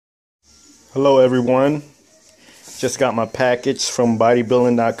Hello everyone, just got my package from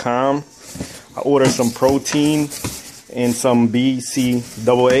bodybuilding.com. I ordered some protein and some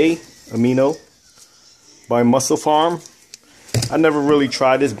BCAA amino by Pharm. I never really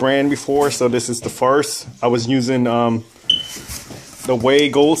tried this brand before, so this is the first. I was using the Whey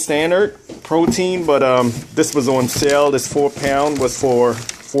Gold Standard protein, but this was on sale. This 4-pound was for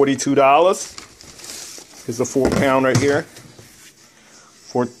 $42. Here's a 4-pound right here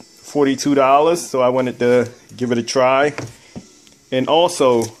for $42, so I wanted to give it a try. And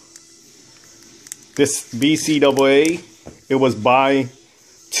also this BCAA, it was buy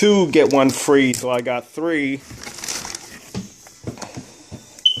 2 get 1 free, so I got 3.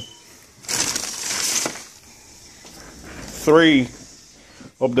 Three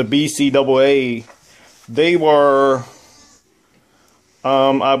of the BCAA. They were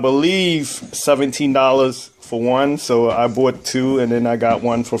I believe $17 for one, so I bought 2 and then I got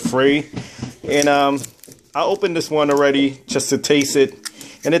 1 for free. And I opened this one already just to taste it,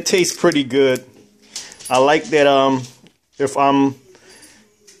 and it tastes pretty good. I like that if I'm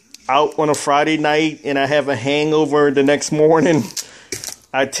out on a Friday night and I have a hangover the next morning,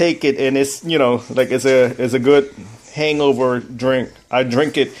 I take it, and it's, you know, like it's a good hangover drink. I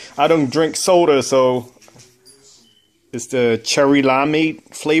drink it. I don't drink soda, so it's the cherry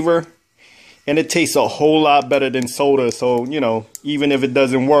limeade flavor, and it tastes a whole lot better than soda. So, you know, even if it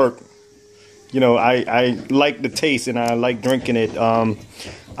doesn't work, you know, I like the taste and I like drinking it.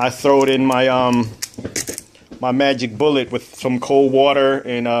 I throw it in my my magic bullet with some cold water,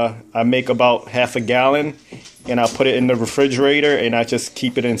 and I make about half a gallon, and I put it in the refrigerator, and I just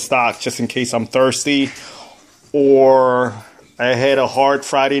keep it in stock just in case I'm thirsty or I had a hard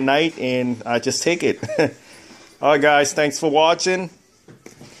Friday night, and I just take it. Alright guys, thanks for watching.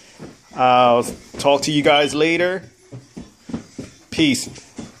 I'll talk to you guys later. Peace.